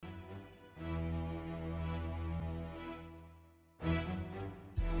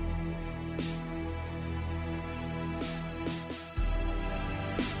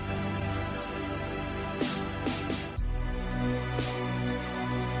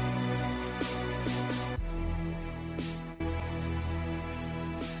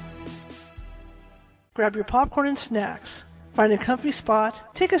Grab your popcorn and snacks. Find a comfy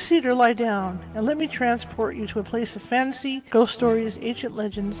spot, take a seat or lie down, and let me transport you to a place of fantasy, ghost stories, ancient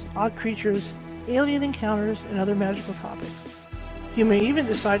legends, odd creatures, alien encounters, and other magical topics. You may even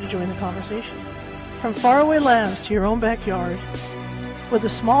decide to join the conversation. From faraway lands to your own backyard, with a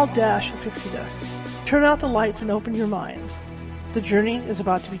small dash of pixie dust. Turn out the lights and open your minds. The journey is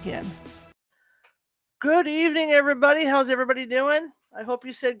about to begin. Good evening, everybody. How's everybody doing? I hope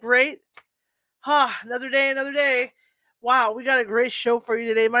you said great. Another day. Wow, we got a great show for you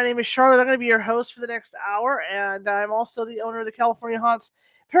today. My name is Charlotte. I'm going to be your host for the next hour, and I'm also the owner of the California Haunts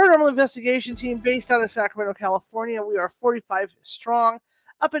Paranormal Investigation Team based out of Sacramento, California. We are 45 strong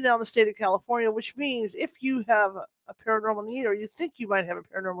up and down the state of California, which means if you have a paranormal need or you think you might have a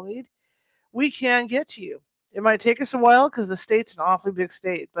paranormal need, we can get to you. It might take us a while because the state's an awfully big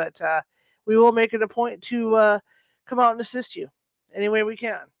state, but we will make it a point to come out and assist you any way we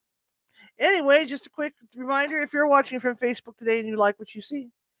can. Anyway, just a quick reminder, if you're watching from Facebook today and you like what you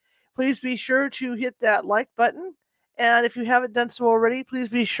see, please be sure to hit that like button. And if you haven't done so already, please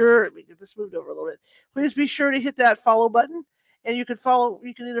be sure, let me get this moved over a little bit. Please be sure to hit that follow button. And you can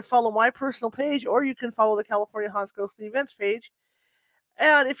either follow my personal page or you can follow the California Haunts Ghostly Events page.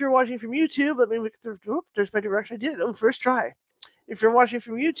 And if you're watching from YouTube, there's my direction. I did it. First try. If you're watching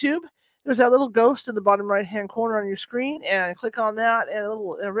from YouTube, there's that little ghost in the bottom right-hand corner on your screen, and click on that, and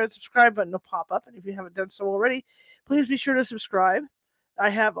a red subscribe button will pop up. And if you haven't done so already, please be sure to subscribe.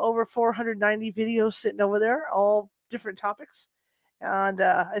 I have over 490 videos sitting over there, all different topics, and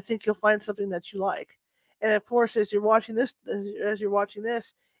I think you'll find something that you like. And of course, as you're watching this,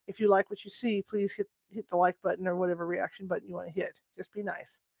 if you like what you see, please hit the like button or whatever reaction button you want to hit. Just be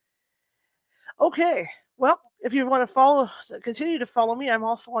nice. Okay. Well, if you want to continue to follow me, I'm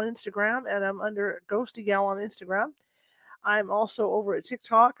also on Instagram, and I'm under Ghosty Gal on Instagram. I'm also over at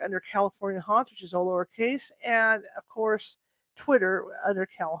TikTok under California Haunts, which is all lowercase, and of course, Twitter under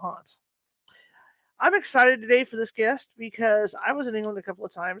Cal Haunts. I'm excited today for this guest because I was in England a couple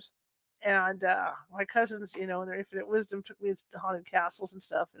of times, and my cousins, in their infinite wisdom, took me to haunted castles and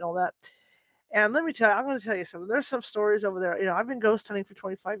stuff and all that. And let me tell you, I'm going to tell you something. There's some stories over there. I've been ghost hunting for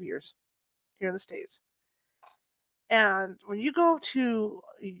 25 years here in the States. And when you go to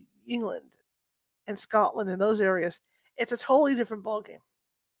England and Scotland and those areas, it's a totally different ballgame.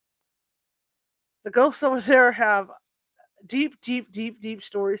 The ghosts over there have deep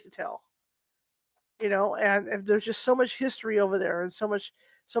stories to tell. And there's just so much history over there and so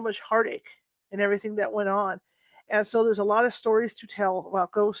much heartache and everything that went on. And so there's a lot of stories to tell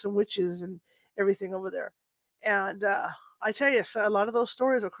about ghosts and witches and everything over there. And I tell you, a lot of those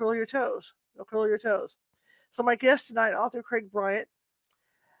stories will curl your toes. So my guest tonight, author Craig Bryant,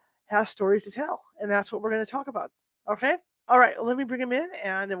 has stories to tell, and that's what we're going to talk about. Okay? All right, well, let me bring him in,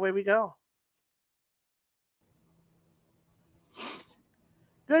 and away we go.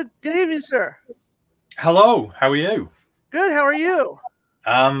 Good evening, sir. Hello, how are you? Good, how are you?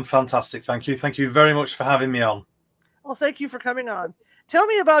 I'm fantastic, thank you. Thank you very much for having me on. Well, thank you for coming on. Tell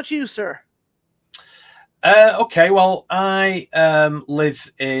me about you, sir. Okay, well, I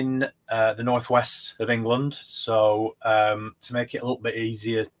live in the northwest of England, so to make it a little bit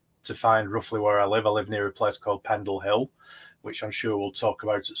easier to find roughly where I live near a place called Pendle Hill, which I'm sure we'll talk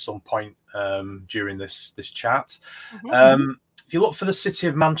about at some point during this chat. Mm-hmm. If you look for the city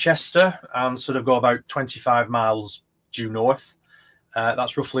of Manchester and sort of go about 25 miles due north,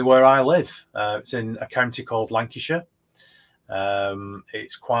 that's roughly where I live. It's in a county called Lancashire.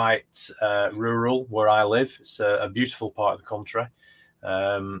 It's quite rural where I live. It's a beautiful part of the country.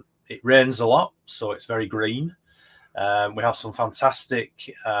 It rains a lot, so it's very green. We have some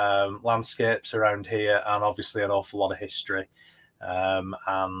fantastic landscapes around here, and obviously an awful lot of history.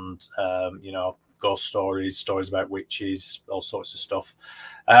 Ghost stories about witches, all sorts of stuff.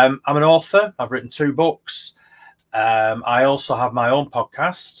 I'm an author. I've written 2 books. I also have my own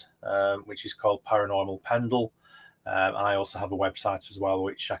podcast, which is called Paranormal Pendle. And I also have a website as well,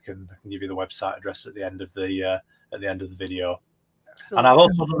 which I can give you the website address at the end of the video. Absolutely. And I've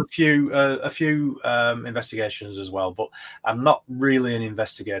also done a few investigations as well, but I'm not really an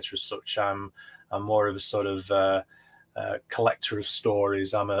investigator as such. I'm more of a sort of collector of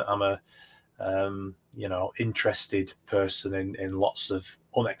stories. I'm a interested person in lots of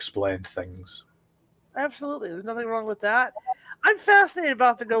unexplained things. Absolutely, there's nothing wrong with that. I'm fascinated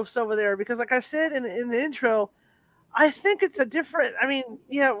about the ghosts over there because, like I said in the intro, I think it's a different. I mean,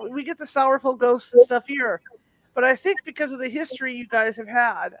 yeah, we get the sorrowful ghosts and stuff here, but I think because of the history you guys have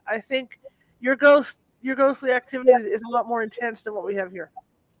had, I think your ghostly activity is a lot more intense than what we have here.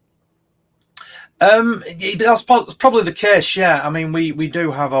 That's probably the case. Yeah, I mean, we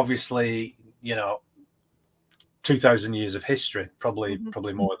do have obviously, 2,000 years of history, probably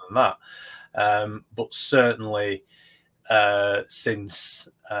more than that. But certainly since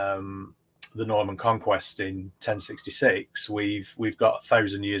the Norman conquest in 1066, we've got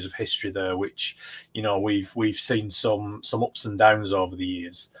 1,000 years of history there, which, you know, we've seen some ups and downs over the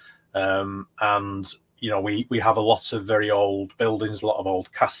years, and you know, we have a lot of very old buildings, a lot of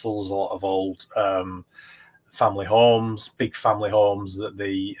old castles, a lot of old family homes, big family homes that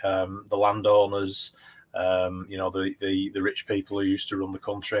the landowners, you know, the rich people who used to run the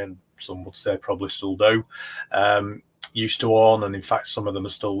country, and some would say probably still do, used to own, and in fact some of them are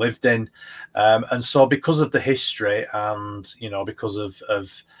still lived in, and so because of the history, and you know, because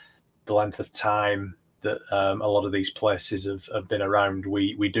of the length of time that a lot of these places have been around,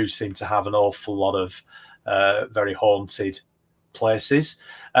 we do seem to have an awful lot of very haunted places,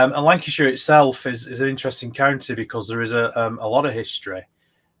 and Lancashire itself is an interesting county because there is a lot of history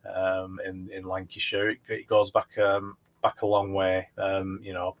in Lancashire. It goes back a long way,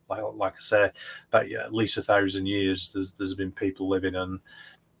 you know, like I say, about at least 1,000 years. There's been people living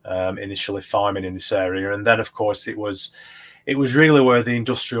and initially farming in this area, and then of course it was really where the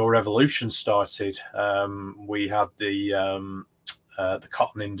Industrial Revolution started. We had the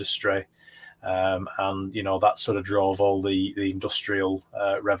cotton industry, and you know, that sort of drove all the Industrial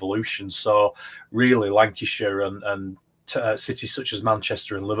Revolution. So really, Lancashire and cities such as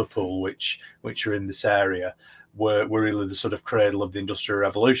Manchester and Liverpool, which are in this area, were really the sort of cradle of the Industrial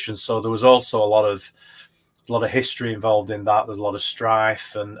Revolution. So there was also a lot of history involved in that. There's a lot of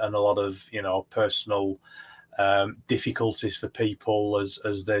strife and a lot of, you know, personal difficulties for people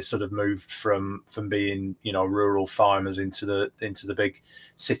as they sort of moved from being, you know, rural farmers into the big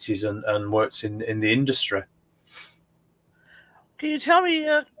cities and worked in the industry. Can you tell me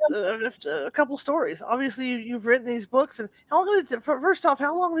a couple stories? Obviously, you've written these books, and how long did first off,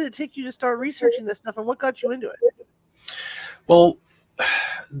 how long did it take you to start researching this stuff, and what got you into it? Well,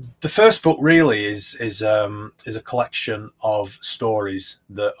 the first book really is a collection of stories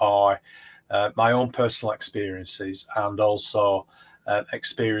that are my own personal experiences, and also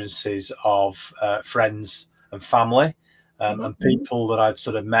experiences of friends and family. And people that I'd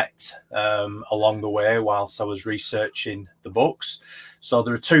sort of met along the way whilst I was researching the books. So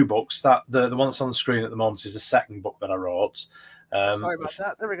there are two books. That the one that's on the screen at the moment is the second book that I wrote. Sorry about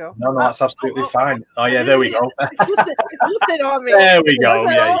that. There we go. No, that's absolutely fine. Oh yeah, there we go. It flipped it on me. There we go.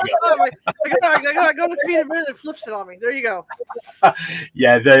 Yeah, I gotta go to feed a minute. It flips it on me. There you go.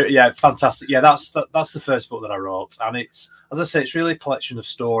 Yeah, fantastic. Yeah, that's the first book that I wrote, and it's, as I say, it's really a collection of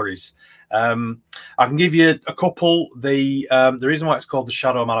stories. I can give you a couple. The reason why it's called The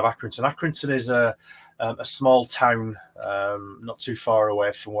Shadow Man of Accrington. Accrington is a small town not too far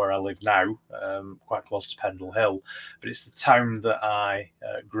away from where I live now, quite close to Pendle Hill. But it's the town that I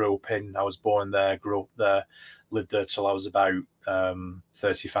grew up in. I was born there, grew up there, lived there till I was about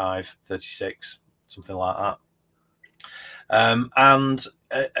 35, 36, something like that. And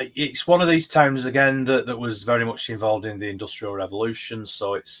it's one of these towns, again, that was very much involved in the Industrial Revolution.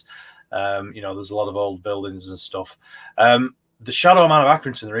 So it's, you know, there's a lot of old buildings and stuff. The Shadow Man of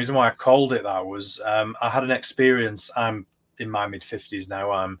Accrington, the reason why I called it that was I had an experience. I'm in my mid-50s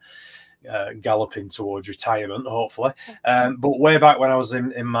now. I'm galloping towards retirement, hopefully. But way back when I was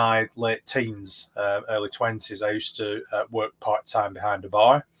in my late teens, early 20s, I used to work part-time behind a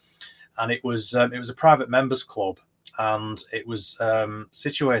bar. And it was a private members club. And it was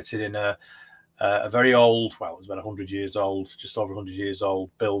situated in a very old, well, it was about 100 years old, just over 100 years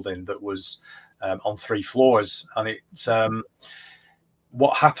old building that was on 3 floors. And it,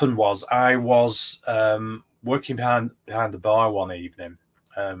 what happened was I was working behind the bar one evening.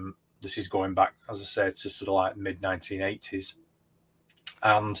 This is going back, as I said, to sort of like mid 1980s.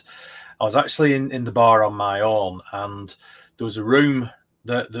 And I was actually in the bar on my own, and there was a room.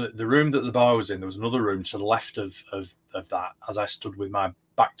 The room that the bar was in, there was another room to the left of that. As I stood with my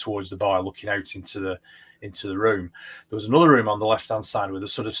back towards the bar, looking out into the room, there was another room on the left hand side with a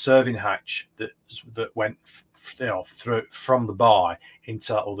sort of serving hatch that went, you know, through from the bar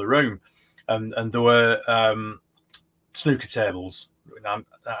into that other room, and there were snooker tables.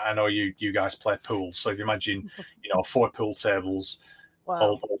 I know you guys play pool, so if you imagine, you know, 4 pool tables,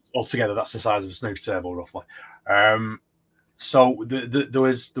 wow, all together, that's the size of a snooker table roughly. So there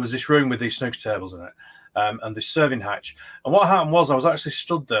was this room with these snooker tables in it, and this serving hatch. And what happened was I was actually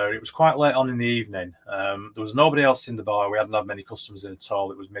stood there. It was quite late on in the evening. There was nobody else in the bar. We hadn't had many customers in at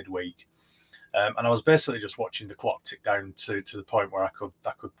all. It was midweek, and I was basically just watching the clock tick down to the point where I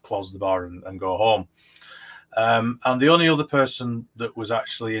could close the bar and go home. And the only other person that was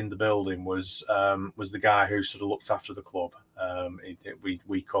actually in the building was the guy who sort of looked after the club.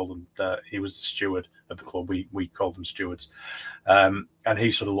 We called him. He was the steward of the club. We called them stewards, and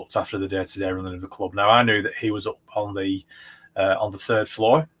he sort of looked after the day-to-day running of the club. Now I knew that he was up on the third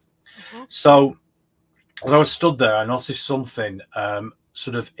floor. So as I was stood there, I noticed something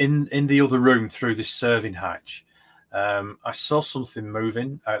sort of in the other room through this serving hatch. I saw something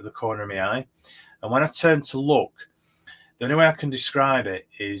moving out of the corner of my eye, and when I turned to look, the only way I can describe it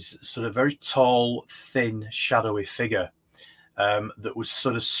is sort of very tall, thin, shadowy figure that was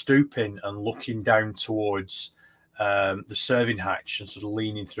sort of stooping and looking down towards the serving hatch and sort of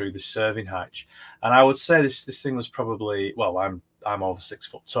leaning through the serving hatch. And I would say this thing was probably, well, I'm over 6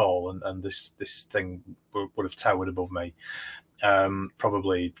 foot tall, and this thing would have towered above me,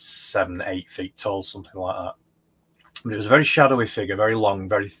 probably 7-8 feet tall, something like that. But it was a very shadowy figure, very long,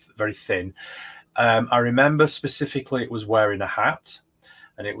 very very thin. I remember specifically it was wearing a hat,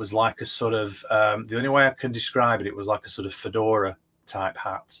 and it was like a sort of the only way I can describe it, it was like a sort of fedora type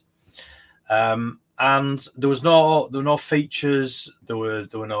hat. And there were no features. There were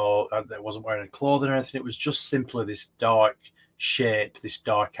no. It wasn't wearing any clothing or anything. It was just simply this dark shape, this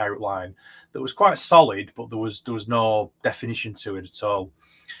dark outline that was quite solid, but there was no definition to it at all.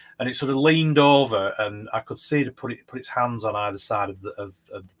 And it sort of leaned over, and I could see it put its hands on either side of the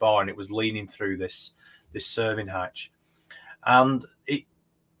bar, and it was leaning through this serving hatch, and it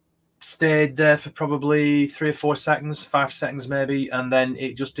stayed there for probably 3 or 4 seconds, 5 seconds maybe, and then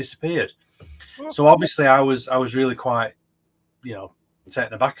it just disappeared. So obviously I was really quite,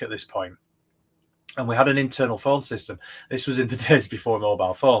 taken aback at this point. And we had an internal phone system. This was in the days before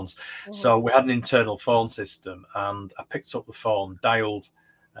mobile phones. So we had an internal phone system, and I picked up the phone, dialed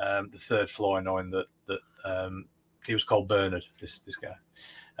the third floor, knowing that he was called Bernard, this guy.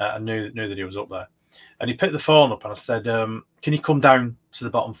 I knew that he was up there. And he picked the phone up, and I said, can you come down to the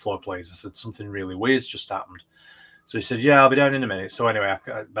bottom floor, please? I said, something really weird's just happened. So he said, yeah, I'll be down in a minute. So anyway,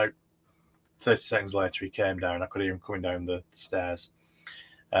 about 30 seconds later, he came down. I could hear him coming down the stairs.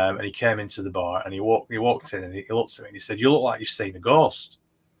 And he came into the bar, and he walked in, and he looked at me and he said, you look like you've seen a ghost.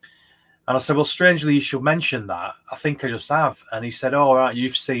 And I said, well, strangely, you should mention that. I think I just have. And he said, oh, all right,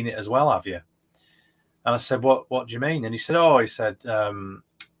 you've seen it as well, have you? And I said, what do you mean? And he said,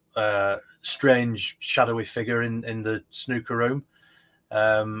 strange shadowy figure in the snooker room.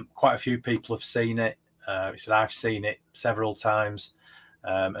 Quite a few people have seen it. He said, I've seen it several times.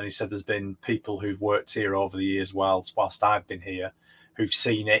 And he said, there's been people who've worked here over the years whilst I've been here who've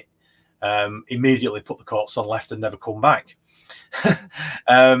seen it, immediately put the coats on, left, and never come back.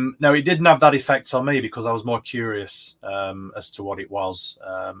 Now, it didn't have that effect on me because I was more curious as to what it was.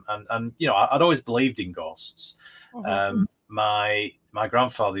 And I'd always believed in ghosts. My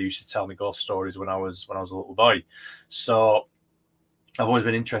grandfather used to tell me ghost stories when I was a little boy. So I've always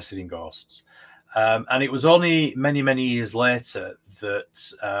been interested in ghosts. And it was only many, many years later that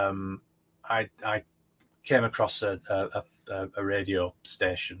I came across a radio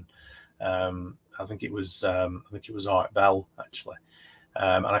station. I think it was Art Bell, actually.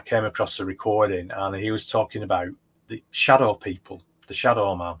 And I came across a recording, and he was talking about the shadow people, the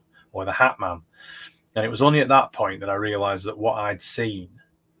shadow man or the hat man. And it was only at that point that I realized that what I'd seen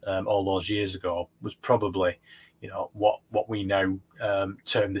all those years ago was probably, what we now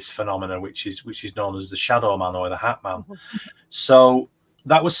term this phenomena, which is known as the shadow man or the hat man. So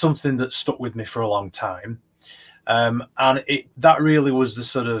that was something that stuck with me for a long time. And that really was the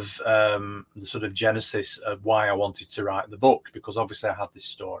sort of genesis of why I wanted to write the book, because obviously I had this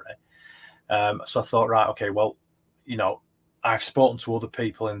story. So I thought, right, okay, well, I've spoken to other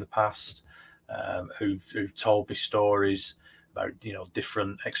people in the past who've told me stories about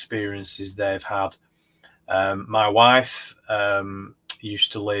different experiences they've had. My wife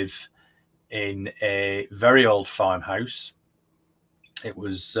used to live in a very old farmhouse. It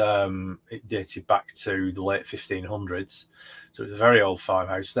was it dated back to the late 1500s, so it was a very old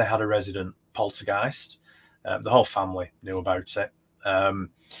farmhouse. They had a resident poltergeist. The whole family knew about it.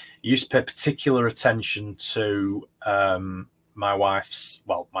 Used to pay particular attention to my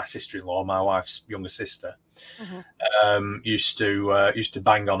sister-in-law, my wife's younger sister. Used to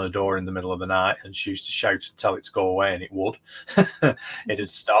bang on her door in the middle of the night, and she used to shout and tell it to go away, and it would.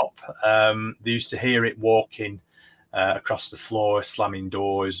 It'd stop. They used to hear it walking across the floor, slamming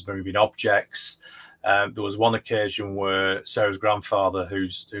doors, moving objects. There was one occasion where Sarah's grandfather,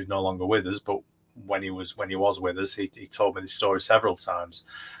 who's no longer with us, but when he was with us, he told me this story several times,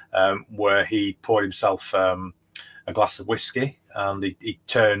 where he poured himself a glass of whiskey, and he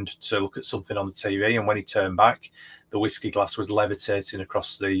turned to look at something on the TV, and when he turned back, the whiskey glass was levitating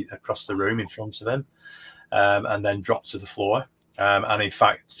across the room in front of him, and then dropped to the floor. And in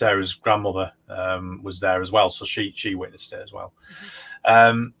fact, Sarah's grandmother was there as well, so she witnessed it as well.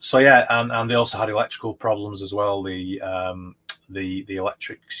 So yeah, and they also had electrical problems as well. The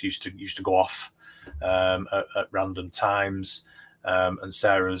electrics used to go off at random times, and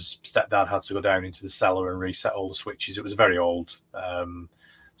Sarah's stepdad had to go down into the cellar and reset all the switches. It was a very old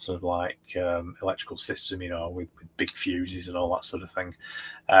sort of like electrical system, with big fuses and all that sort of thing.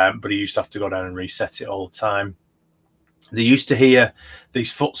 But he used to have to go down and reset it all the time. They used to hear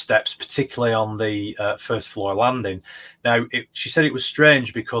these footsteps, particularly on the first floor landing. Now, she said it was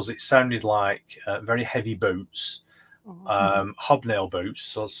strange because it sounded like very heavy boots, hobnail boots,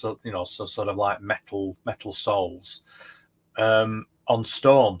 so sort of like metal soles on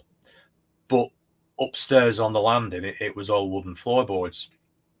stone. But upstairs on the landing, it was all wooden floorboards,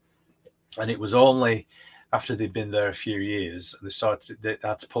 and it was only after they'd been there a few years, they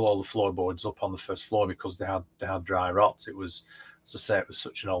had to pull all the floorboards up on the first floor because they had dry rot. It was, as I say, it was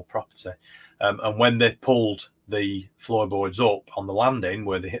such an old property. And when they pulled the floorboards up on the landing,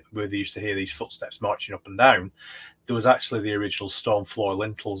 where they used to hear these footsteps marching up and down, there was actually the original stone floor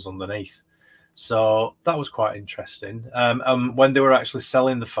lintels underneath. So that was quite interesting. And when they were actually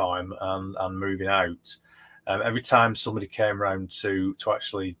selling the farm and moving out, every time somebody came around to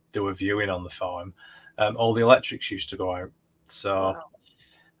actually do a viewing on the farm, all the electrics used to go out. So,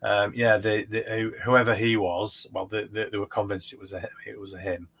 wow. Whoever he was, well, they were convinced it was a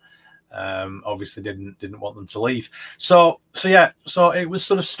him. Obviously, didn't want them to leave. So it was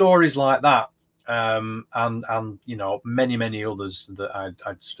sort of stories like that, and many others that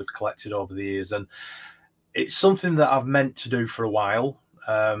I'd sort of collected over the years, and it's something that I've meant to do for a while.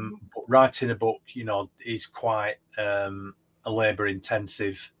 But writing a book, is quite a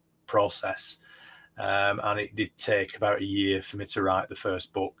labour-intensive process. And it did take about a year for me to write the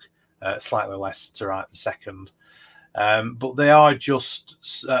first book, slightly less to write the second. But they are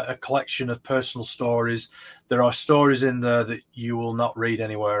just a collection of personal stories. There are stories in there that you will not read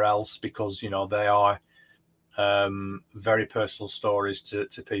anywhere else because, they are very personal stories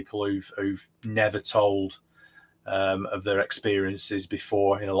to people who've never told of their experiences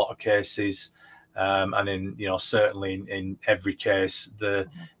before in a lot of cases. And in, certainly in every case, they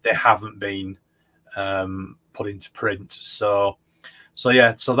haven't been put into print. So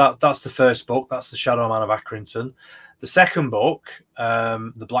that's the first book. That's The Shadow Man of Accrington. The second book,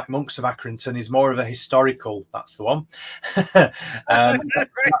 The Black Monks of Accrington, is more of a historical. That's the one.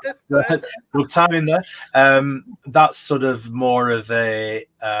 Good timing there. That's sort of more of a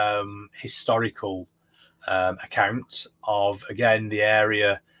historical account of, again, the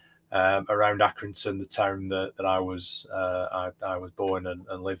area around Accrington, the town that I was born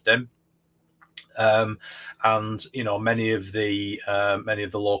and lived in. And many of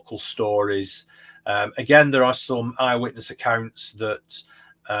the local stories. Again, there are some eyewitness accounts that,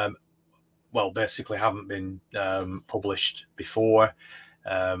 basically haven't been published before,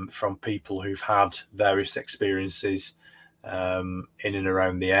 from people who've had various experiences in and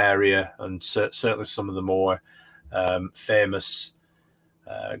around the area, and certainly some of the more famous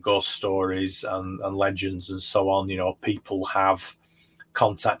ghost stories and legends and so on. People have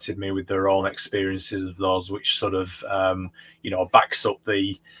contacted me with their own experiences of those, which sort of backs up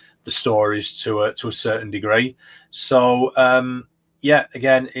the stories to a certain degree. So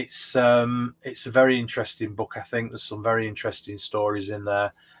again, it's a very interesting book. I think there's some very interesting stories in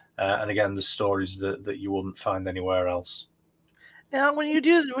there, and again, the stories that you wouldn't find anywhere else. Now, when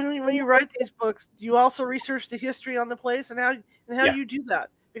you write these books, do you also research the history on the place and how do you do that?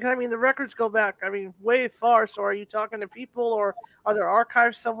 Because the records go back, way far. So are you talking to people, or are there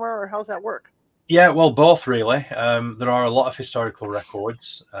archives somewhere, or how's that work? Yeah, well, both really. There are a lot of historical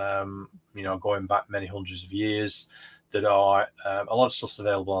records, going back many hundreds of years. That are a lot of stuff's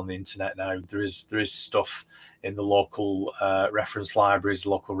available on the internet now. There is stuff in the local reference libraries,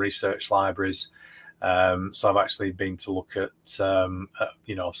 local research libraries. So I've actually been to look at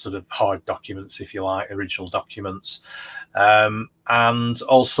sort of hard documents, if you like, original documents. And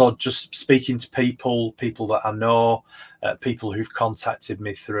also just speaking to people that I know, people who've contacted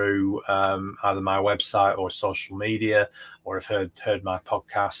me through either my website or social media, or have heard my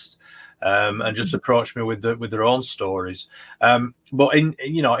podcast, and just approached me with their own stories. But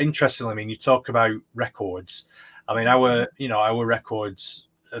interestingly, you talk about records. Our records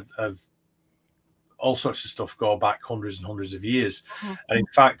of all sorts of stuff go back hundreds and hundreds of years. Mm-hmm. And in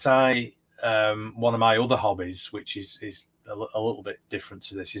fact, one of my other hobbies, which is a little bit different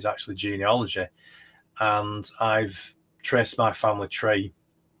to this, is actually genealogy. And I've traced my family tree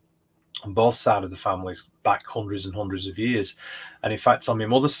on both sides of the families back hundreds and hundreds of years. And in fact, on my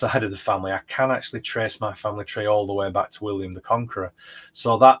mother's side of the family, I can actually trace my family tree all the way back to William the Conqueror.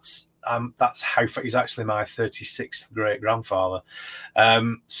 So that's how he's actually my 36th great grandfather.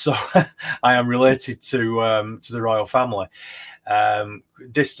 So I am related to the royal family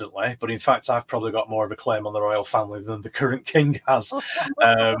distantly, but in fact, I've probably got more of a claim on the royal family than the current king has.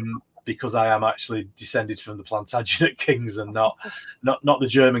 Because I am actually descended from the Plantagenet kings and not the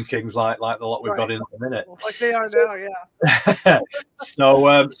German kings like the lot we've got in a minute. Like they are now, yeah.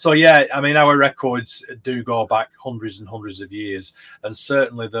 So yeah, I mean, our records do go back hundreds and hundreds of years, and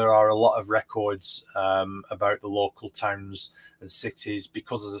certainly there are a lot of records about the local towns and cities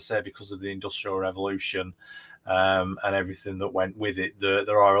because, as I say, because of the Industrial Revolution and everything that went with it.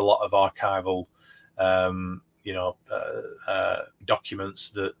 There are a lot of archival documents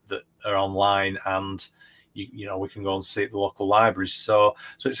that are online, and we can go and see at the local libraries. So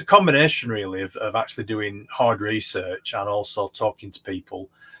it's a combination really of actually doing hard research and also talking to people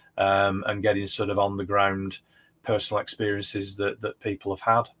and getting sort of on the ground personal experiences that people have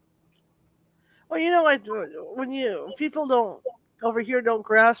had. Well, when people don't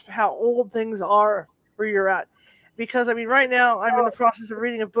grasp how old things are where you're at. Because, I mean, right now I'm in the process of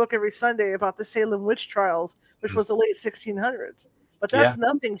reading a book every Sunday about the Salem witch trials, which was the late 1600s. But that's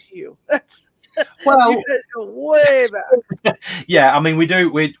nothing to you. Well, you guys go way back. Yeah, I mean, we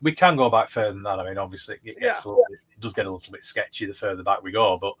can go back further than that. I mean, obviously, it does get a little bit sketchy the further back we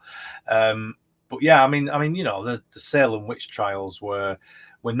go. But yeah, I mean, the Salem witch trials were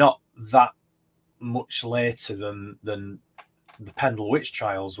not that much later than the Pendle witch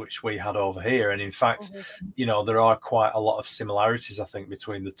trials, which we had over here. And in fact, there are quite a lot of similarities, I think,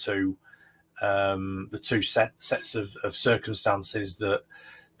 between the two sets of circumstances that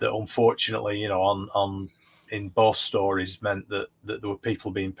unfortunately, in both stories meant that there were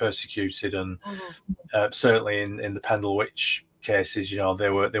people being persecuted, and certainly in the Pendle witch cases, they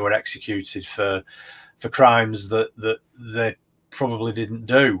were executed for crimes that they probably didn't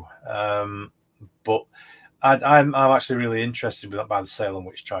do. But I'm actually really interested by the Salem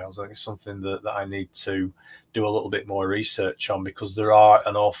witch trials. I think it's something that I need to do a little bit more research on, because there are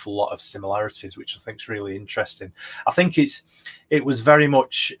an awful lot of similarities, which I think is really interesting. I think it was very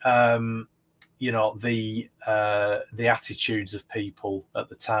much the attitudes of people at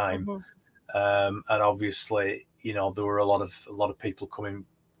the time, and obviously there were a lot of people coming,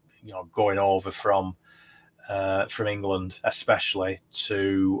 going over from England, especially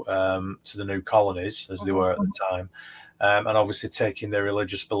to the new colonies, as they were at the time, and obviously taking their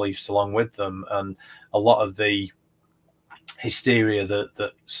religious beliefs along with them. And a lot of the hysteria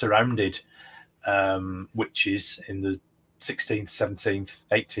that surrounded witches in the 16th, 17th,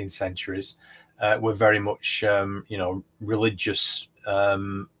 18th centuries were very much, religious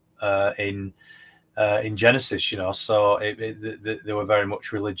in Genesis. So they were very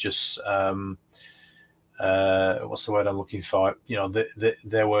much religious. What's the word I'm looking for?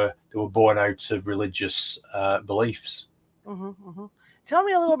 They were born out of religious beliefs. Tell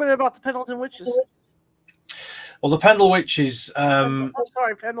me a little bit about the Pendleton witches. Well, the Pendle witches.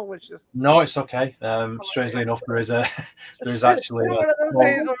 Sorry, Pendle witches. No, it's okay. Strangely enough, there is actually one of those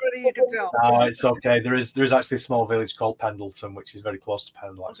days already. You can tell. No, it's okay. There is actually a small village called Pendleton, which is very close to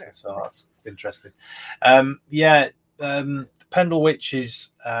Pendle, actually. Okay. So that's interesting. Pendle witches.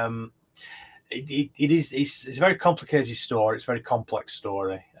 It's a very complicated story. It's a very complex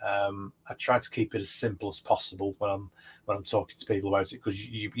story. I try to keep it as simple as possible when I'm talking to people about it, because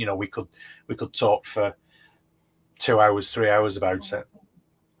we could talk for 2 hours, 3 hours about it.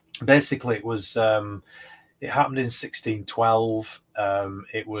 Basically, it was it happened in 1612.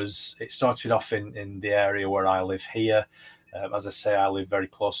 It started off in the area where I live here. As I say, I live very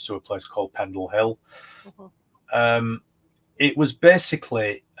close to a place called Pendle Hill. It was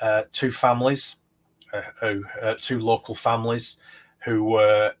basically two families, two local families who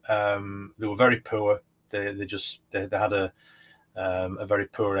were very poor. They had a very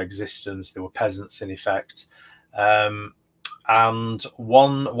poor existence. They were peasants in effect, and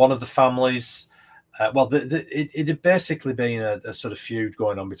one of the families. It had basically been a sort of feud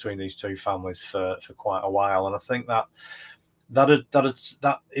going on between these two families for quite a while, and I think that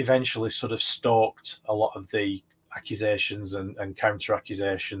eventually sort of stoked a lot of the accusations and counter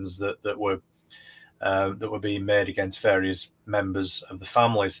accusations that were being made against various members of the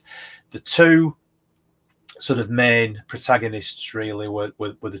families. The two sort of main protagonists really were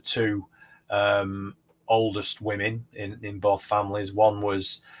the two oldest women in both families. One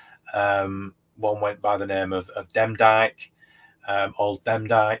went by the name of Demdike, Old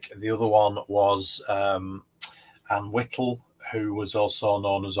Demdike. The other one was Anne Whittle, who was also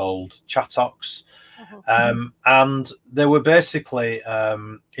known as Old Chattox. And they were basically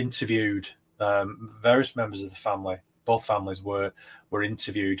interviewed. Various members of the family, both families were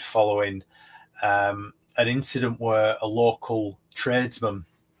interviewed following an incident where a local tradesman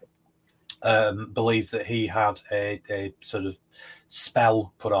believed that he had a sort of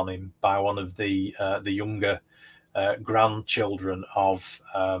spell put on him by one of the younger grandchildren of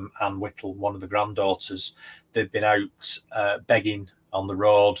Anne Whittle, one of the granddaughters. They'd been out begging on the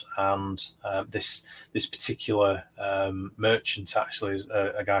road, and this particular merchant, actually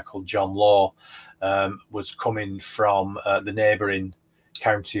a guy called John Law, was coming from the neighbouring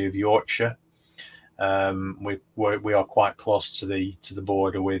county of Yorkshire. We are quite close to the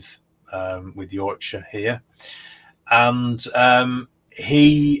border with Yorkshire here, and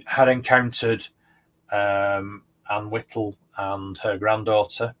he had encountered Anne Whittle and her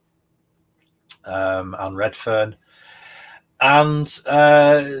granddaughter, Anne Redfern, and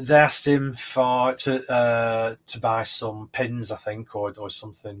they asked him to buy some pins, I think, or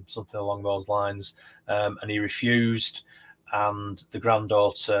something along those lines, and he refused. And the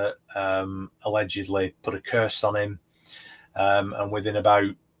granddaughter allegedly put a curse on him, and within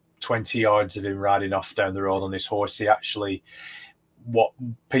about 20 yards of him riding off down the road on his horse, he actually, what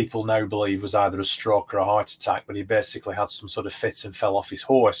people now believe was either a stroke or a heart attack, but he basically had some sort of fit and fell off his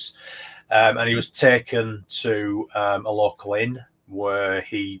horse. And he was taken to a local inn where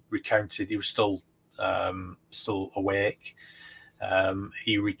he recounted, he was still awake.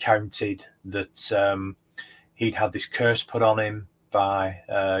 He recounted that he'd had this curse put on him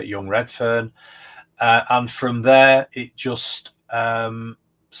by young Redfern. And from there, it just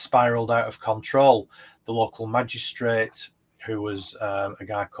spiraled out of control. The local magistrate, who was a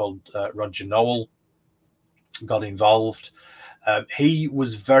guy called Roger Nowell, got involved. He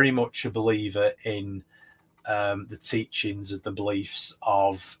was very much a believer in the teachings of the beliefs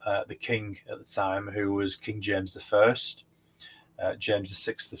of the king at the time, who was King James I, James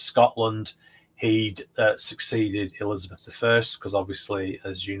VI of Scotland. He'd succeeded Elizabeth I, because obviously,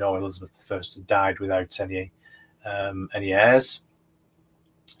 as you know, Elizabeth I had died without any heirs.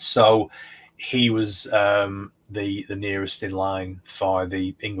 So he was the nearest in line for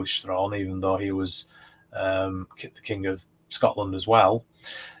the English throne, even though he was the King of Scotland as well.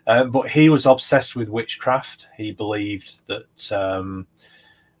 But he was obsessed with witchcraft. He believed that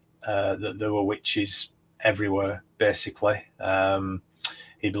that there were witches everywhere, basically.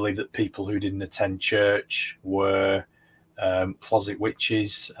 He believed that people who didn't attend church were closet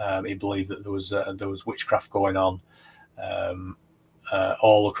witches. He believed that there was witchcraft going on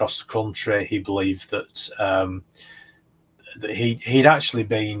all across the country. He believed that he'd actually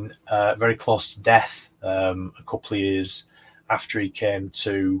been very close to death a couple of years after he came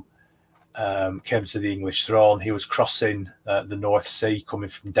to the English throne. He was crossing the North Sea, coming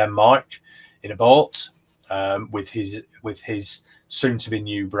from Denmark in a boat with his soon-to-be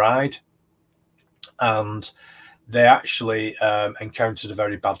new bride, and they actually encountered a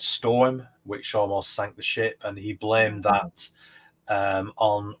very bad storm, which almost sank the ship, and he blamed that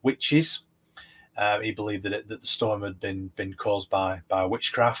on witches. He believed that the storm had been caused by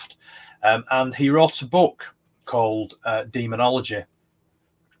witchcraft, and he wrote a book called Demonology,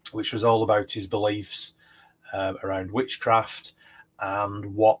 which was all about his beliefs around witchcraft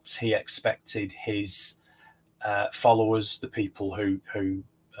and what he expected his followers, the people who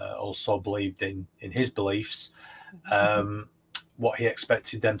also believed in his beliefs, what he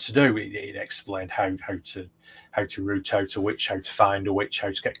expected them to do. It explained how to root out a witch, how to find a witch,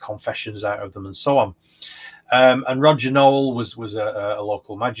 how to get confessions out of them, and so on. And Roger Nowell was a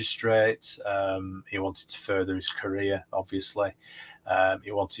local magistrate. He wanted to further his career, obviously.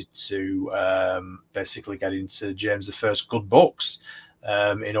 He wanted to basically get into James I's good books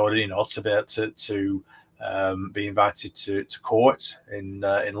in order, to be able to be invited to court in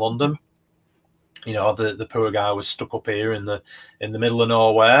London. The poor guy was stuck up here in the middle of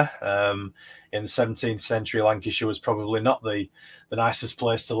nowhere. In the 17th century, Lancashire was probably not the nicest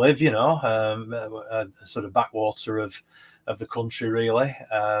place to live. A sort of backwater of the country, really,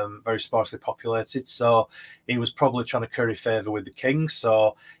 very sparsely populated. So he was probably trying to curry favour with the king.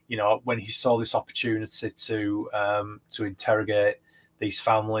 So when he saw this opportunity to interrogate these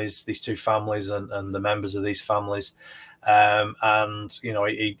two families, and the members of these families, and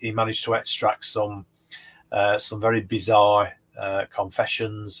he managed to extract some very bizarre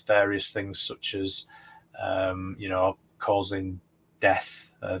confessions, various things such as causing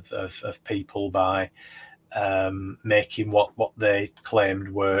death of people by making what they claimed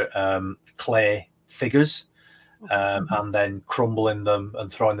were clay figures, and then crumbling them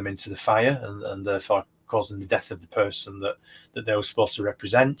and throwing them into the fire, and therefore causing the death of the person that they were supposed to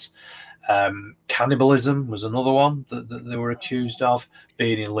represent. Cannibalism was another one that they were accused of,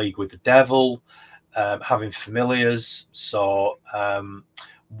 being in league with the devil, having familiars. So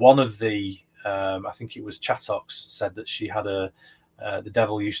one of the, I think it was Chattox, said that she had the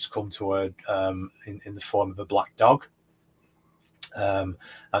devil used to come to her in the form of a black dog,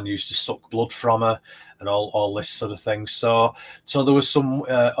 and used to suck blood from her, and all this sort of thing. So there was some.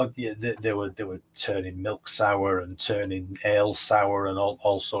 They were turning milk sour and turning ale sour and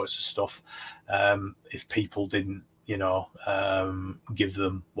all sorts of stuff. If people didn't, give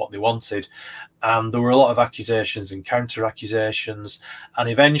them what they wanted, and there were a lot of accusations and counter accusations, and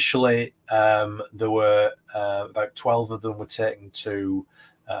eventually there were about 12 of them were taken to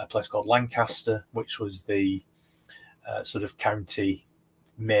a place called Lancaster, which was the sort of county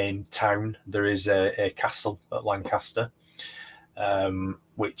main town. There is a castle at Lancaster,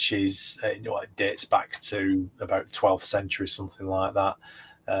 which is it dates back to about 12th century, something like that.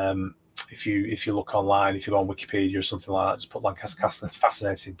 If you look online, if you go on Wikipedia or something like that, just put Lancaster Castle. It's a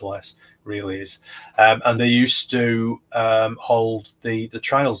fascinating place, really is. And they used to hold the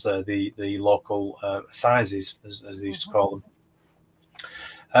trials there, the local assizes, as they used to call them.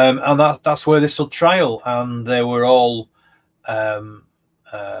 And that's where they stood trial, and they were all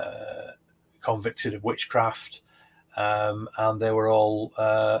convicted of witchcraft, and they were all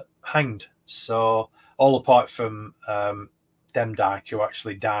hanged. So all apart from Demdike, who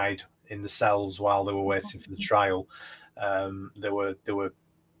actually died in the cells while they were waiting for the trial. They were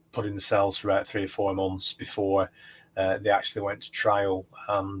put in the cells for about 3 or 4 months before they actually went to trial.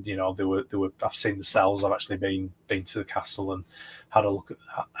 And they were. I've seen the cells. I've actually been to the castle and had a look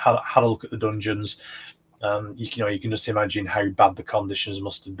at the dungeons. You can just imagine how bad the conditions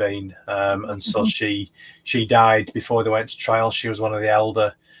must have been. And so she died before they went to trial. She was one of the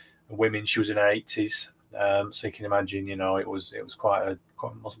elder women. She was in her 80s. So you can imagine, it was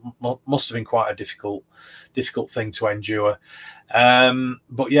must have been quite a difficult thing to endure.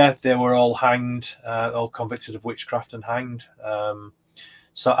 But yeah, they were all hanged, all convicted of witchcraft and hanged.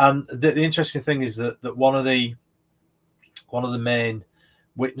 So, and the interesting thing is that one of the main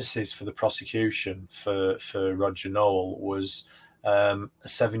witnesses for the prosecution for Roger Nowell was a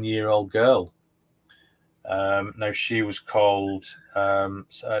 7-year-old girl. Now she was called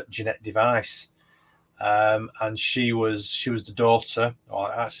Jeanette Device. And she was the daughter,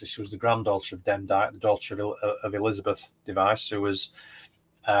 or actually she was the granddaughter of Demdike, the daughter of Elizabeth Device, who was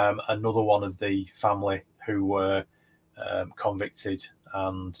another one of the family who were convicted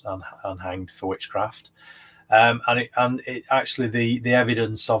and hanged for witchcraft. And it actually the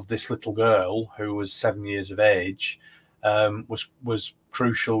evidence of this little girl who was 7 years of age was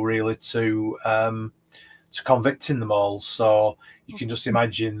crucial, really, to convicting them all. So you can just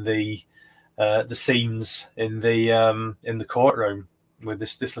imagine the scenes in the courtroom with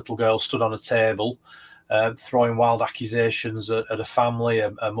this little girl stood on a table, throwing wild accusations at a family,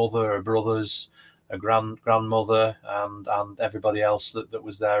 a mother, her brothers, a grandmother, and everybody else that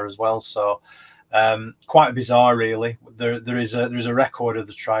was there as well. So quite bizarre, really. There is a record of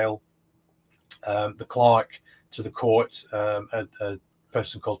the trial. The clerk to the court, a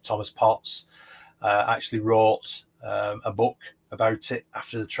person called Thomas Potts, actually wrote a book about it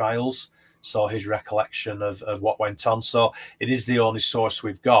after the trials. So his recollection of what went on. So it is the only source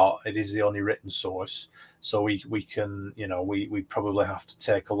we've got. It is the only written source. So we can, we probably have to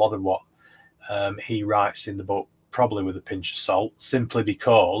take a lot of what he writes in the book probably with a pinch of salt, simply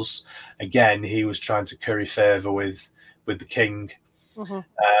because, again, he was trying to curry favour with the king.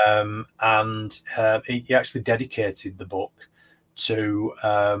 Mm-hmm. And he actually dedicated the book to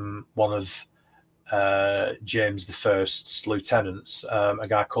one of James I's lieutenants, a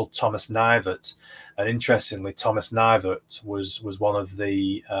guy called Thomas Knivett. And interestingly, Thomas Knivett was one of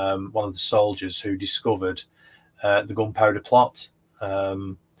the soldiers who discovered the gunpowder plot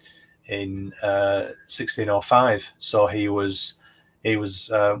in 1605. So he was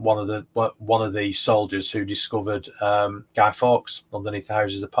one of the soldiers who discovered Guy Fawkes underneath the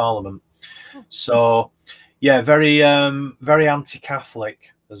Houses of Parliament. So yeah, very very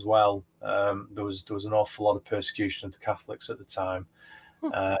anti-Catholic as well. There was an awful lot of persecution of the Catholics at the time,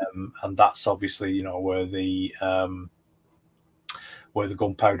 and that's obviously where the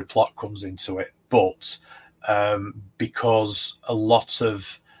gunpowder plot comes into it. But because a lot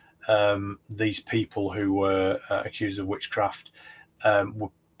of these people who were accused of witchcraft were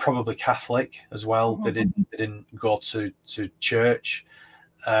probably Catholic as well. Mm-hmm. They didn't go to church.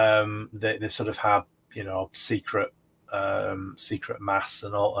 They sort of had secret mass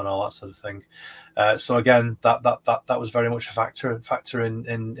and all that sort of thing. So again, that was very much a factor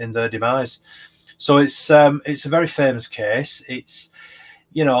in their demise. So it's a very famous case. It's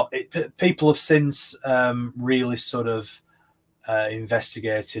people have since really sort of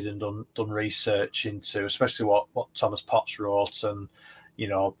investigated and done research into, especially what Thomas Potts wrote, and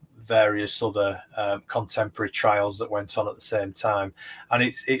various other contemporary trials that went on at the same time, and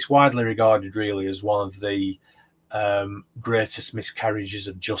it's widely regarded really as one of the greatest miscarriages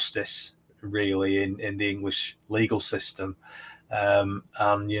of justice really in the English legal system. And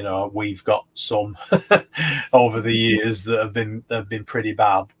we've got some over the years that have been pretty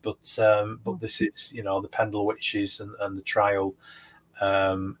bad, but this is the Pendle Witches, and the trial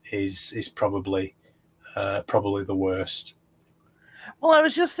is probably the worst. Well, I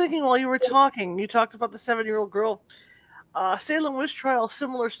was just thinking while you were talking, you talked about the 7-year-old girl. Salem witch trial,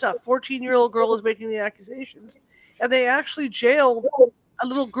 similar stuff. 14-year-old girl is making the accusations, and they actually jailed a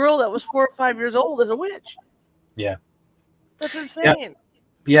little girl that was 4 or 5 years old as a witch. Yeah. That's insane.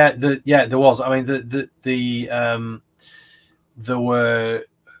 Yeah, there was. I mean, there were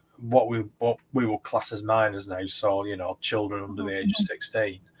what we will class as minors now, so children under the age of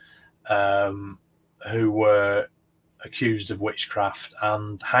 16, who were accused of witchcraft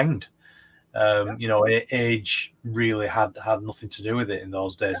and hanged. Age really had nothing to do with it in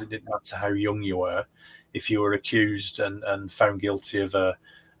those days. It didn't matter how young you were. If you were accused and found guilty of a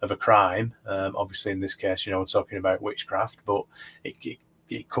crime, obviously in this case, we're talking about witchcraft, but it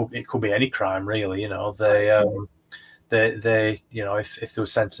could be any crime really. They if they were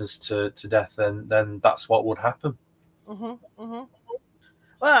sentenced to death, then that's what would happen.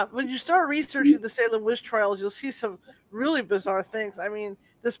 Well, when you start researching the Salem witch trials, you'll see some really bizarre things. I mean,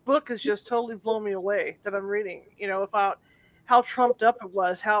 this book has just totally blown me away that I'm reading. About how trumped up it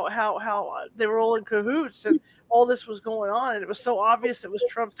was, how they were all in cahoots, and all this was going on, and it was so obvious it was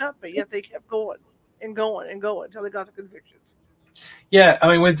trumped up, but yet they kept going and going and going until they got the convictions. Yeah,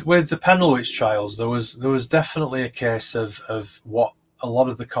 I mean, with the Pendle Witch trials, there was definitely a case of what a lot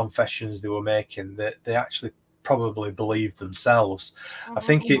of the confessions they were making that they actually probably believed themselves. I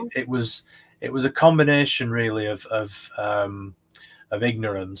think it was a combination really of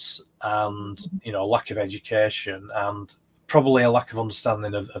ignorance and lack of education, and probably a lack of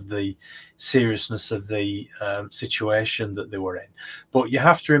understanding of the seriousness of the situation that they were in. But you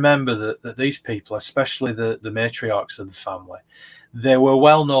have to remember that these people, especially the matriarchs of the family, they were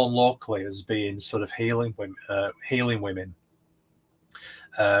well known locally as being sort of healing women.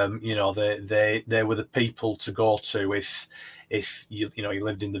 They were the people to go to if you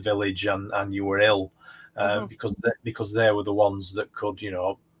lived in the village and you were ill, because they were the ones that could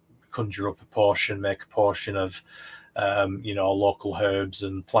conjure up make a potion of local herbs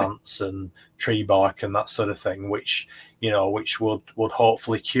and plants and tree bark and that sort of thing, which would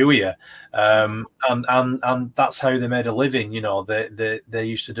hopefully cure you. And that's how they made a living. They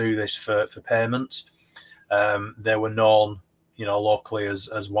used to do this for payment. They were known locally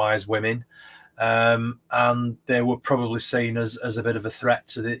as wise women, and they were probably seen as a bit of a threat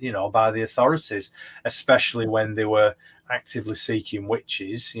to by the authorities, especially when they were actively seeking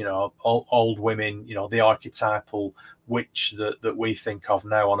witches. Old women, the archetypal witch that we think of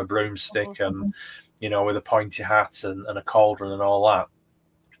now on a broomstick and with a pointy hat and a cauldron and all that.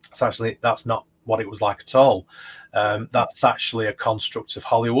 So actually, that's not what it was like at all. That's actually a construct of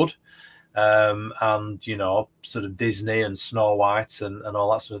Hollywood. And sort of Disney and Snow White and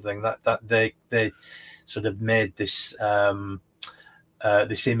all that sort of thing, that they sort of made this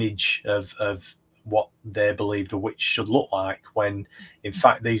this image of what they believed a witch should look like, when in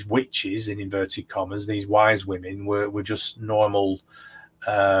fact these witches, in inverted commas, these wise women were just normal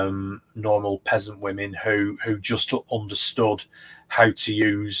peasant women who just understood how to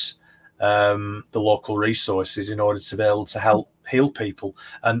use the local resources in order to be able to help heal people,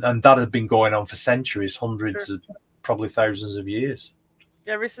 and that had been going on for centuries, hundreds of probably thousands of years.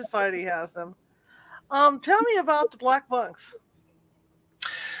 Every society has them. Tell me about the Black Monks.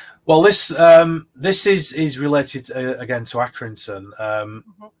 Well, this is related again to Accrington.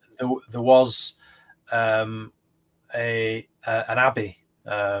 There was an abbey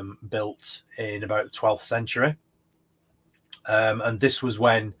built in about the 12th century, and this was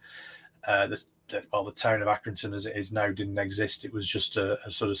when the town of Accrington as it is now didn't exist. It was just a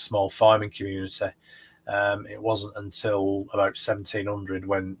sort of small farming community. It wasn't until about 1700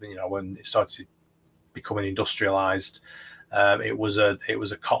 when it started becoming industrialized. It was a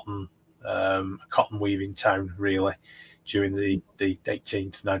cotton weaving town really during the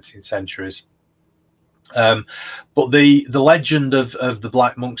 18th, 19th centuries. But the legend of the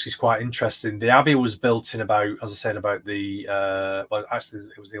Black Monks is quite interesting. The abbey was built in about, as I said, about the well, actually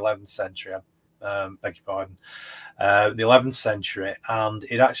it was the 11th century. beg your pardon, the 11th century, and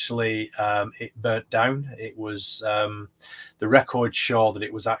it actually it burnt down. It was the records show that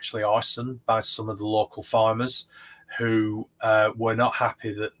it was actually arson by some of the local farmers who were not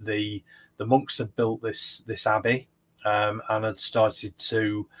happy that the monks had built this abbey and had started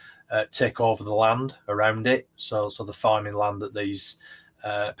to take over the land around it. So the farming land that these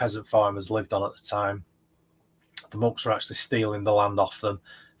peasant farmers lived on at the time, the monks were actually stealing the land off them,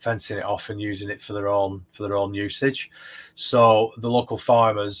 fencing it off and using it for their own usage. So the local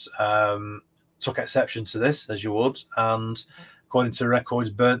farmers took exception to this, as you would, and according to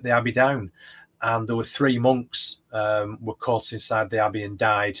records, burnt the abbey down. And there were 3 monks were caught inside the abbey and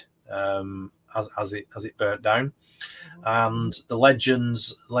died as it burnt down. And the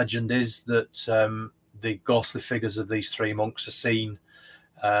legend is that the ghostly figures of these 3 monks are seen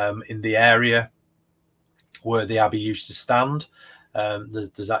in the area where the abbey used to stand.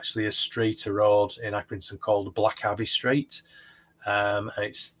 There's actually a road in Accrington called Black Abbey Street, and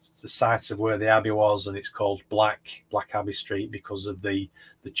it's the site of where the abbey was, and it's called Black Abbey Street because of the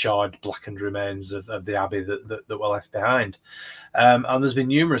charred, blackened remains of the abbey that were left behind. And there's been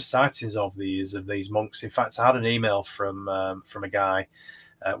numerous sightings of these monks. In fact, I had an email from a guy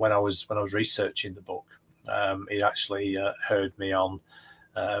when I was researching the book. He actually heard me on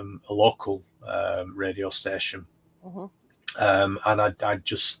a local radio station. And I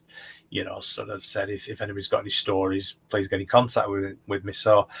just, sort of said, if anybody's got any stories, please get in contact with me.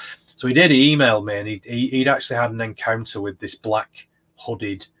 So he did. He emailed me, and he'd actually had an encounter with this black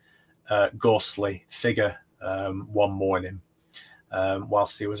hooded, ghostly figure one morning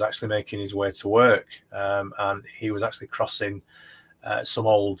whilst he was actually making his way to work, and he was actually crossing some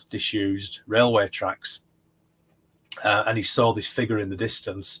old disused railway tracks, and he saw this figure in the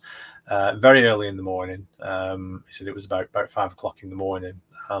distance. Very early in the morning. He said it was about 5 o'clock in the morning,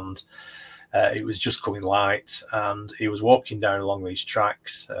 and it was just coming light, and he was walking down along these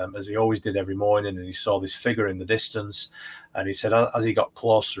tracks as he always did every morning, and he saw this figure in the distance. And he said as he got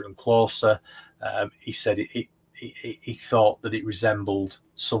closer and closer, he said he thought that it resembled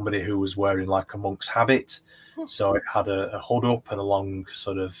somebody who was wearing like a monk's habit. So it had a hood up and a long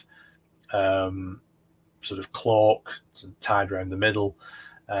sort of cloak tied around the middle.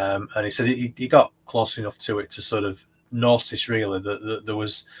 And he said he got close enough to it to sort of notice really that there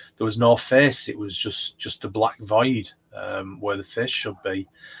was no face. It was just a black void where the face should be.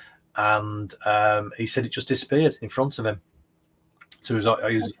 And he said it just disappeared in front of him. So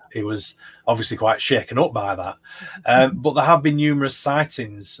he was obviously quite shaken up by that. But there have been numerous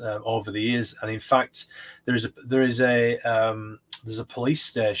sightings over the years, and in fact, there's a police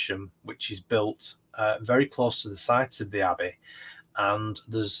station which is built very close to the site of the abbey, and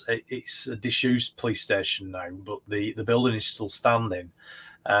it's a disused police station now, but the building is still standing.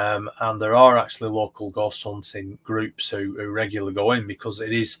 And there are actually local ghost hunting groups who regularly go in, because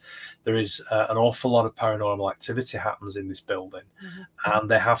there is an awful lot of paranormal activity happens in this building. And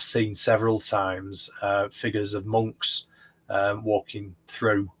they have seen several times figures of monks walking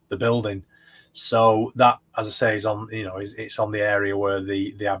through the building. So that, as I say, is on it's on the area where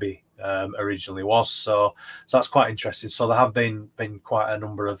the abbey originally was. So that's quite interesting. So there have been quite a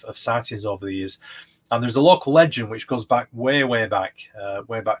number of sightings over the years. And there's a local legend which goes back way back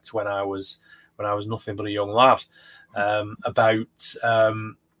to when I was nothing but a young lad, about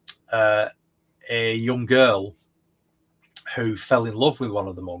a young girl who fell in love with one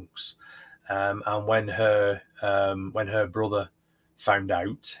of the monks, and when her brother found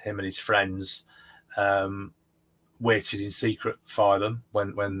out, him and his friends waited in secret for them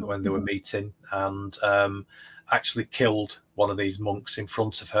when they were meeting, and actually killed one of these monks in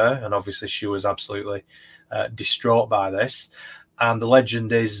front of her. And obviously she was absolutely distraught by this. And the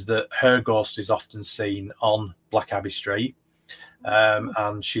legend is that her ghost is often seen on Black Abbey Street,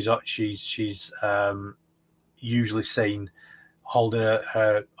 and she's usually seen holding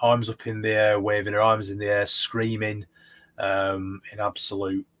her arms up in the air, waving her arms in the air, screaming in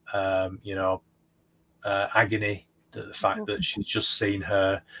absolute agony, the fact that she's just seen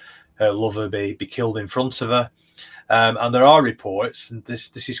her lover be killed in front of her. And there are reports, and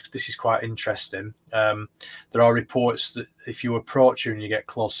this is quite interesting. There are reports that if you approach her and you get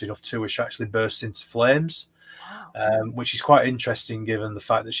close enough to her, she actually bursts into flames, which is quite interesting given the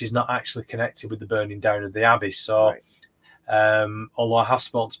fact that she's not actually connected with the burning down of the abbey. So, although I have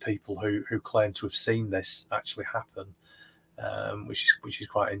spoken to people who claim to have seen this actually happen, which is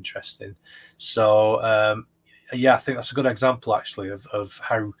quite interesting. So, I think that's a good example actually of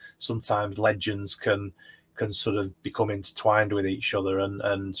how sometimes legends can sort of become intertwined with each other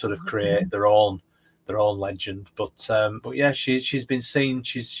and sort of create their own legend. But yeah, she's been seen.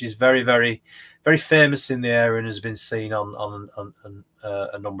 She's very, very, very famous in the area and has been seen on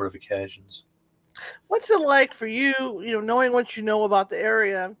a number of occasions. What's it like for you, knowing what you know about the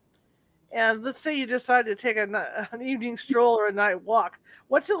area? And let's say you decide to take an evening stroll or a night walk.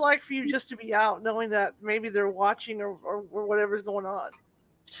 What's it like for you just to be out, knowing that maybe they're watching or whatever's going on?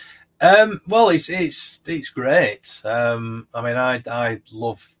 Well, it's great. I mean, I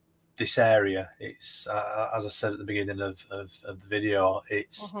love this area. It's as I said at the beginning of the video,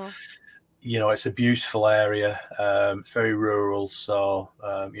 it's it's a beautiful area. It's very rural, so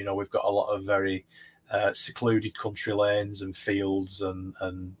we've got a lot of very secluded country lanes and fields and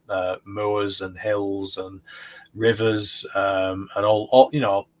moors and hills and rivers and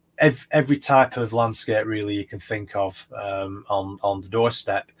all every type of landscape really you can think of on the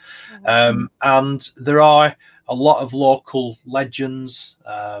doorstep. And there are a lot of local legends,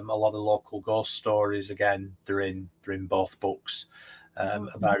 a lot of local ghost stories. Again, they're in both books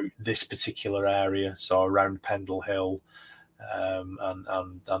about this particular area, so around Pendle Hill. And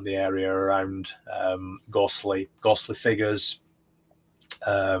the area around ghostly figures,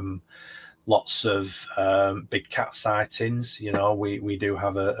 lots of big cat sightings. We do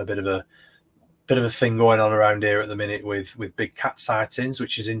have a bit of a thing going on around here at the minute with big cat sightings,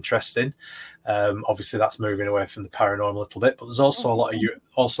 which is interesting. Obviously, that's moving away from the paranormal a little bit, but there's also a lot of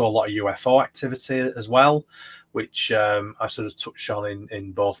UFO activity as well, which I sort of touched on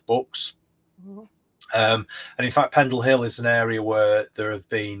in both books. And in fact, Pendle Hill is an area where there have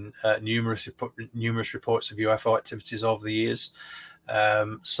been numerous reports of UFO activities over the years.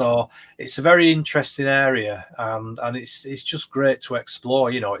 So it's a very interesting area, and it's just great to explore.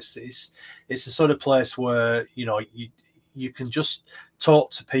 It's the sort of place where you can just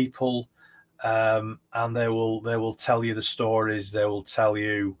talk to people, and they will tell you the stories. They will tell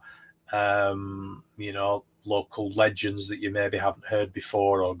you, local legends that you maybe haven't heard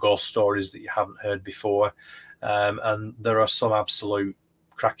before, or ghost stories that you haven't heard before. And there are some absolute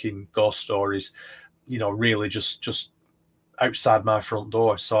cracking ghost stories, really just outside my front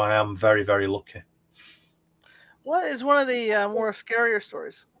door. So I am very, very lucky. What is one of the more scarier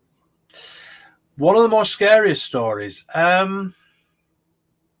stories? One of the more scariest stories.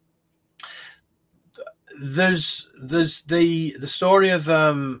 There's the story of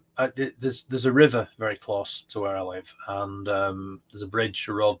there's a river very close to where I live, and there's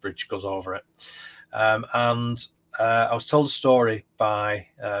a road bridge goes over it. And I was told a story by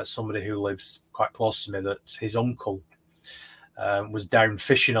somebody who lives quite close to me that his uncle was down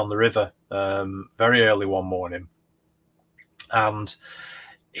fishing on the river very early one morning, and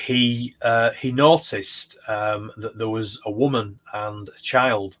he noticed that there was a woman and a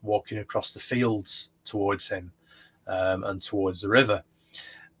child walking across the fields towards him and towards the river,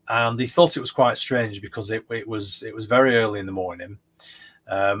 and he thought it was quite strange because it was very early in the morning.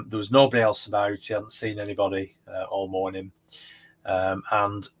 There was nobody else about. He hadn't seen anybody all morning,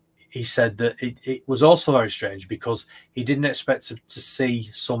 and he said that it was also very strange because he didn't expect to see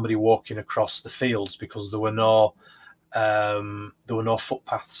somebody walking across the fields, because there were no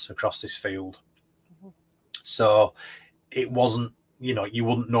footpaths across this field. So it wasn't, you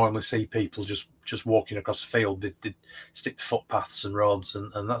wouldn't normally see people just walking across the field. They'd stick to footpaths and roads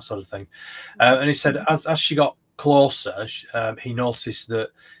and that sort of thing. And he said as she got closer, he noticed that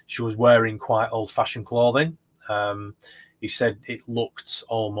she was wearing quite old-fashioned clothing. He said it looked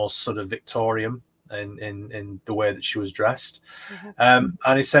almost sort of Victorian in the way that she was dressed. And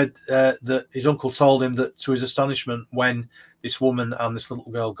he said that his uncle told him that, to his astonishment, when this woman and this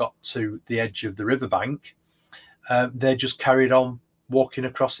little girl got to the edge of the riverbank, they just carried on walking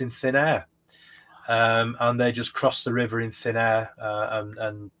across in thin air. And they just crossed the river in thin air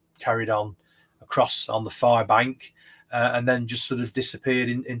and carried on across on the far bank, and then just sort of disappeared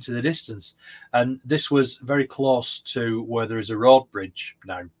into the distance. And this was very close to where there is a road bridge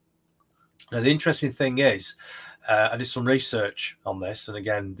now. Now, the interesting thing is, I did some research on this, and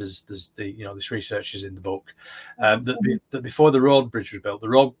again, there's the this research is in the book. That before the road bridge was built,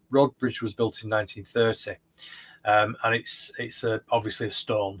 the road bridge was built in 1930, and it's obviously a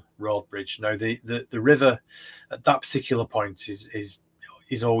stone road bridge. Now, the river at that particular point is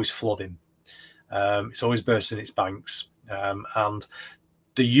always flooding. It's always bursting its banks, and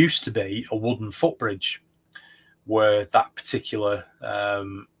there used to be a wooden footbridge where that particular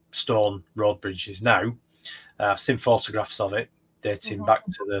stone road bridge is now. I've seen photographs of it dating back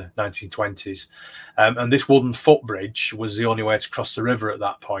to the 1920s, and this wooden footbridge was the only way to cross the river at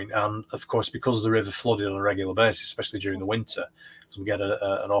that point. And of course, because the river flooded on a regular basis, especially during the winter, because we get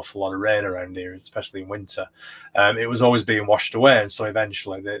an awful lot of rain around here, especially in winter, it was always being washed away. And so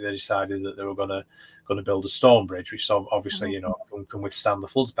eventually they decided that they were going going to build a stone bridge, which obviously can withstand the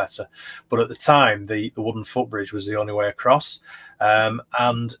floods better. But at the time, the wooden footbridge was the only way across.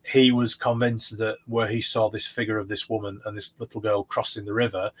 And he was convinced that where he saw this figure of this woman and this little girl crossing the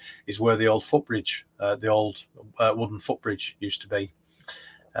river is where the old footbridge, the old wooden footbridge used to be.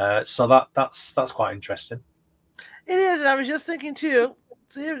 So that's quite interesting. It is, and I was just thinking too.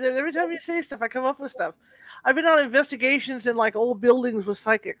 See, every time you say stuff, I come up with stuff. I've been on investigations in like old buildings with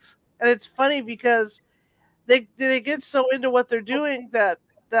psychics, and it's funny because they get so into what they're doing that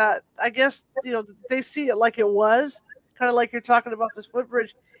I guess they see it like it was, kind of like you're talking about this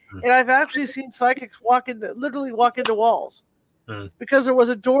footbridge. And I've actually seen psychics literally walk into walls because there was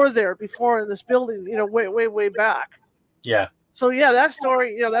a door there before in this building, way back. Yeah. So yeah, that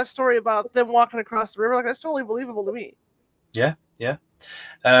story about them walking across the river, like that's totally believable to me. Yeah.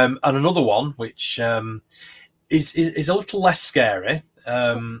 And another one which is a little less scary,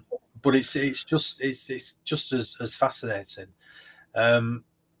 but it's just as fascinating.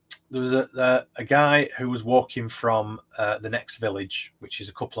 There was a guy who was walking from the next village, which is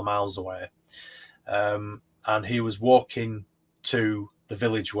a couple of miles away, and he was walking to the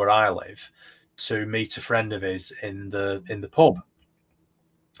village where I live to meet a friend of his in the pub.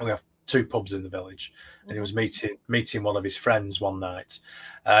 We have 2 pubs in the village, and he was meeting one of his friends one night.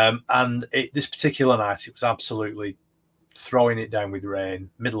 And this particular night, it was absolutely throwing it down with rain,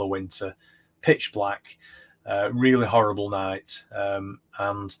 middle of winter, pitch black, really horrible night.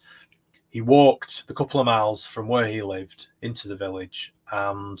 And he walked the couple of miles from where he lived into the village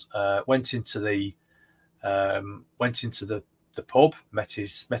and went into the pub, met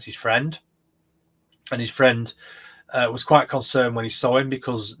his friend, and his friend was quite concerned when he saw him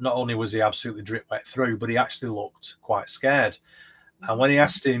because not only was he absolutely drip wet through, but he actually looked quite scared. And when he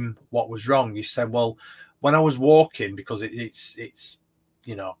asked him what was wrong, he said, "Well, when I was walking, because it's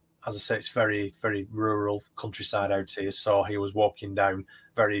as I say, it's very, very rural countryside out here. So he was walking down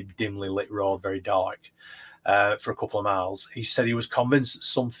very dimly lit road, very dark, for a couple of miles. He said he was convinced that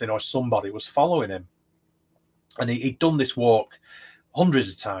something or somebody was following him. And he'd done this walk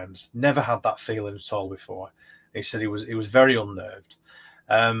hundreds of times, never had that feeling at all before. He said he was very unnerved.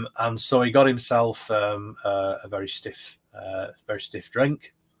 And so he got himself a very stiff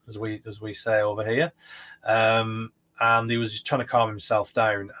drink, as we say over here. And he was just trying to calm himself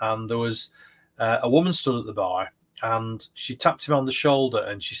down. And there was a woman stood at the bar, and she tapped him on the shoulder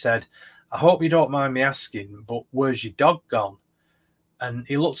and she said, "I hope you don't mind me asking, but where's your dog gone?" And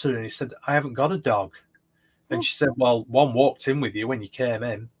he looked at her and he said, "I haven't got a dog." And she said, "Well, one walked in with you when you came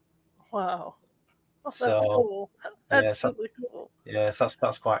in." Wow. Oh, that's cool. That's really cool. Yes,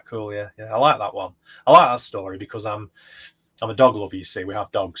 that's quite cool. Yeah. I like that one. I like that story because I'm a dog lover. You see, we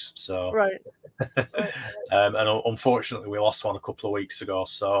have dogs, so right. And unfortunately, we lost one a couple of weeks ago.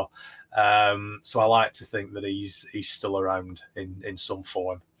 So I like to think that he's still around in some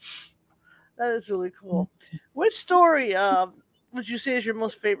form. That is really cool. Which story would you say is your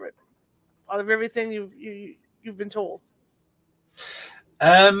most favorite out of everything you've been told?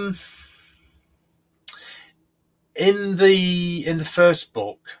 In the first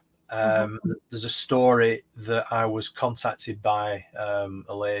book, there's a story that I was contacted by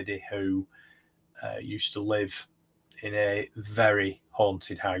a lady who used to live in a very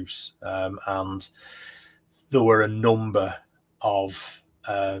haunted house, and there were a number of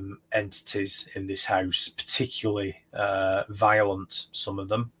entities in this house, particularly violent, some of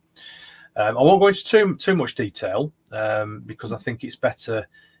them. I won't go into too much detail because I think it's better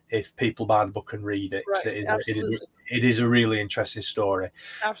if people buy the book and read it. Right, it is a really interesting story.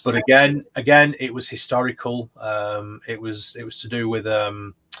 Absolutely. But again, it was historical. It was to do with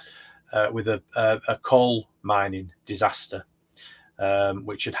a coal mining disaster,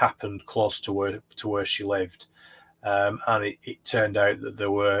 which had happened close to where she lived, and it turned out that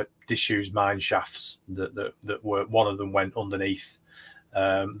there were disused mine shafts that were, one of them went underneath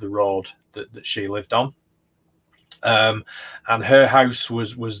the road that she lived on. And her house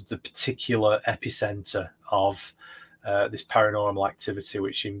was the particular epicenter of this paranormal activity,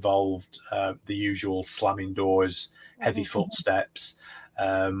 which involved the usual slamming doors, heavy footsteps.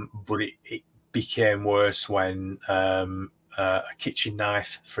 But it became worse when a kitchen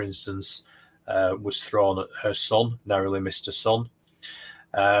knife, for instance, was thrown at her son, narrowly missed her son.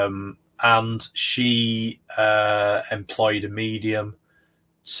 And she employed a medium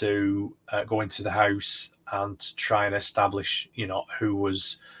to go into the house and to try and establish, who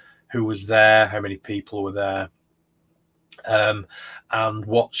was there, how many people were there, and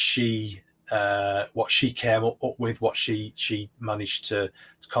what she came up with, what she managed to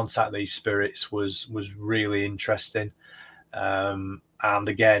contact these spirits was really interesting. And And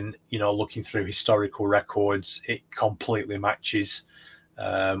again, looking through historical records, it completely matches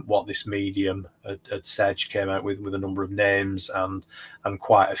what this medium had said. She came out with a number of names and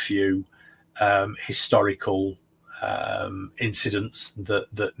quite a few historical incidents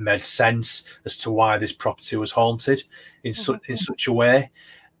that made sense as to why this property was haunted in such a way.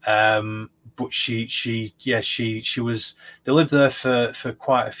 But she was. They lived there for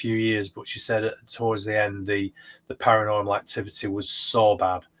quite a few years, but she said towards the end the paranormal activity was so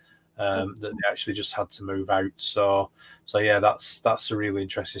bad that they actually just had to move out. So yeah, that's a really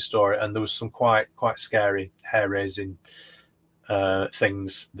interesting story, and there was some quite scary, hair-raising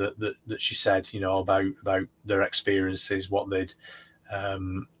things that she said, about their experiences, what they'd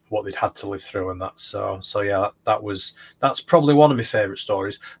had to live through, and that. So yeah, that's probably one of my favourite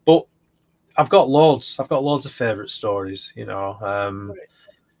stories. But I've got loads of favourite stories.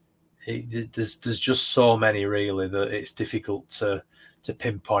 There's just so many really that it's difficult to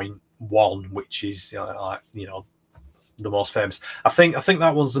pinpoint one which is the most famous. I think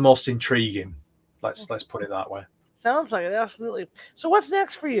that one's the most intriguing. Let's put it that way. Sounds like it, absolutely. So what's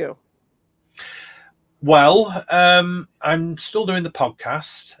next for you? Well, I'm still doing the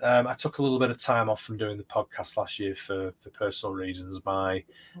podcast. I took a little bit of time off from doing the podcast last year for personal reasons. My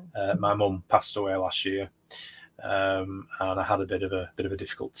mum passed away last year, and I had a bit of a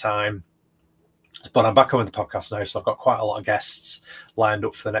difficult time. But I'm back on the podcast now, so I've got quite a lot of guests lined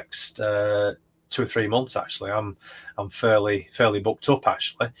up for the next 2 or 3 months. Actually, I'm fairly booked up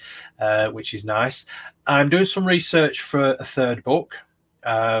actually, which is nice. I'm doing some research for a third book.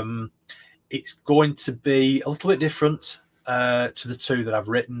 It's going to be a little bit different to the 2 that I've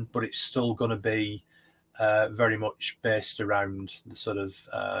written, but it's still going to be very much based around the sort of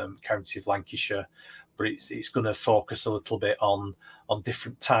county of Lancashire. But it's going to focus a little bit on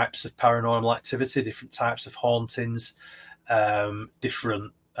different types of paranormal activity, different types of hauntings,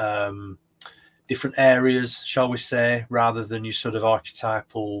 different areas, shall we say, rather than your sort of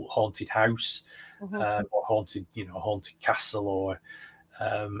archetypal haunted house or haunted castle, or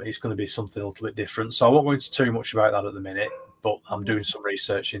it's going to be something a little bit different. So I won't go into too much about that at the minute, but I'm doing some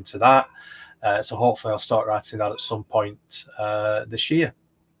research into that. So hopefully I'll start writing that at some point this year.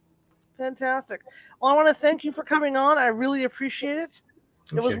 Fantastic. Well, I want to thank you for coming on. I really appreciate it.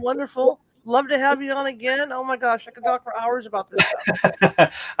 It was wonderful. Love to have you on again. Oh my gosh, I could talk for hours about this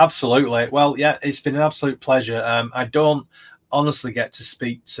stuff. Absolutely. Well, yeah, it's been an absolute pleasure. I don't honestly get to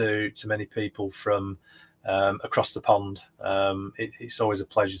speak to many people from across the pond. It's always a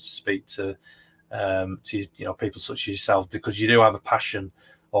pleasure to speak to people such as yourself, because you do have a passion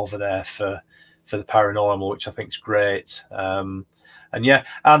over there for the paranormal, which I think is great.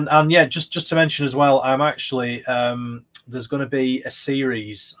 Just to mention as well, I'm actually there's going to be a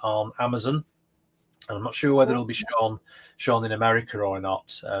series on Amazon, and I'm not sure whether it'll be shown in America or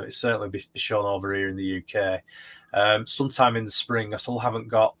not. It's certainly be shown over here in the UK sometime in the spring. I still haven't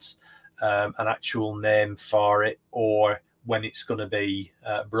got an actual name for it or when it's going to be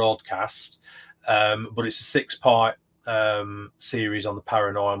broadcast, but it's a 6-part series on the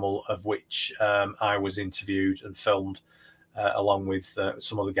paranormal, of which I was interviewed and filmed along with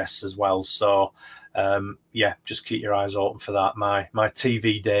some other guests as well. So just keep your eyes open for that. My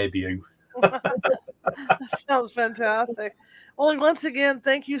TV debut. That sounds fantastic. Well, once again,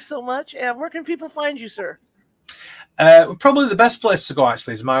 thank you so much. And where can people find you, sir? Probably the best place to go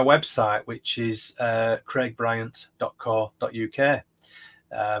actually is my website, which is craigbryant.co.uk.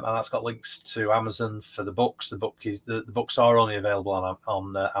 And that's got links to Amazon for the books. The books are only available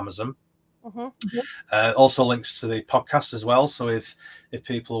on Amazon. Also links to the podcast as well. So if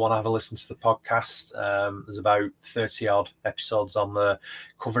people want to have a listen to the podcast, there's about 30 odd episodes on there,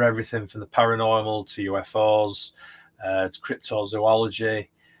 cover everything from the paranormal to UFOs to cryptozoology.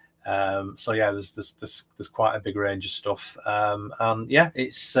 So yeah, there's quite a big range of stuff.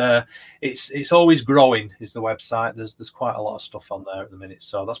 It's always growing is the website. There's quite a lot of stuff on there at the minute.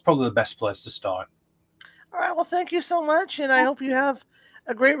 So that's probably the best place to start. All right. Well, thank you so much. And I hope you have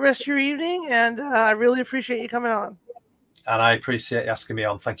a great rest of your evening, and I really appreciate you coming on. And I appreciate you asking me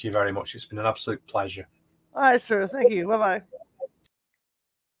on. Thank you very much. It's been an absolute pleasure. All right, sir. Thank you. Bye-bye.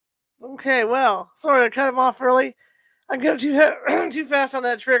 Okay, well, sorry to cut him off early. I'm going too fast on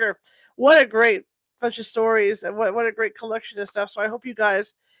that trigger. What a great bunch of stories, and what a great collection of stuff. So I hope you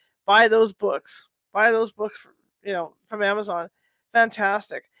guys buy those books. Buy those books from Amazon.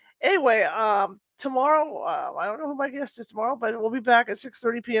 Fantastic. Anyway, tomorrow, I don't know who my guest is tomorrow, but we'll be back at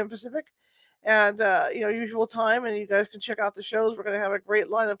 6:30 p.m. Pacific, and usual time. And you guys can check out the shows. We're going to have a great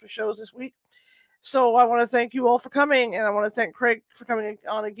lineup of shows this week. So I want to thank you all for coming, and I want to thank Craig for coming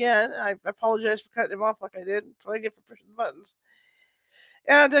on again. I apologize for cutting him off like I did. That's what I get for pushing the buttons.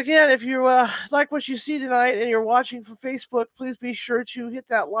 And again, if you like what you see tonight and you're watching from Facebook, please be sure to hit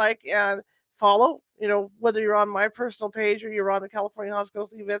that like and follow. Whether you're on my personal page or you're on the California Haunts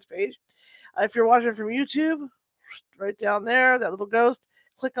Ghost Events page. If you're watching from YouTube, right down there, that little ghost,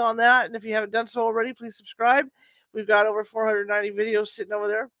 click on that. And if you haven't done so already, please subscribe. We've got over 490 videos sitting over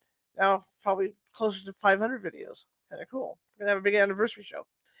there. Now, probably closer to 500 videos. Kind of cool. We're going to have a big anniversary show.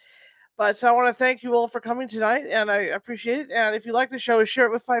 But so I want to thank you all for coming tonight, and I appreciate it. And if you like the show, share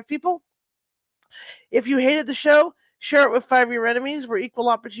it with 5 people. If you hated the show, share it with 5 of your enemies. We're equal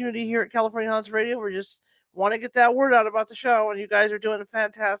opportunity here at California Haunts Radio. We just want to get that word out about the show, and you guys are doing a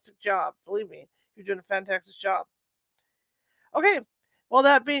fantastic job. Believe me, you're doing a fantastic job. Okay, well,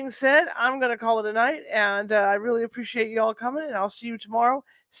 that being said, I'm going to call it a night, and I really appreciate you all coming, and I'll see you tomorrow,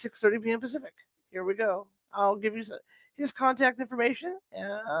 6:30 p.m. Pacific. Here we go. I'll give you his contact information,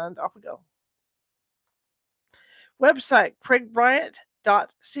 and off we go. Website,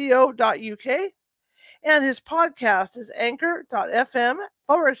 craigbryant.co.uk, and his podcast is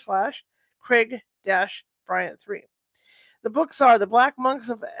anchor.fm/Craig-Bryant3. The books are The Black Monks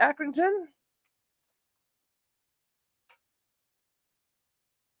of Accrington,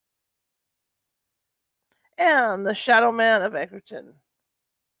 and The Shadow Man of Accrington.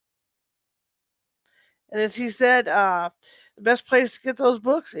 And as he said, the best place to get those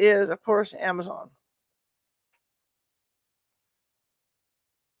books is, of course, Amazon.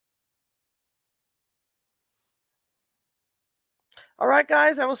 All right,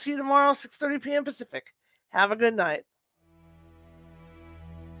 guys, I will see you tomorrow, 6:30 p.m. Pacific. Have a good night.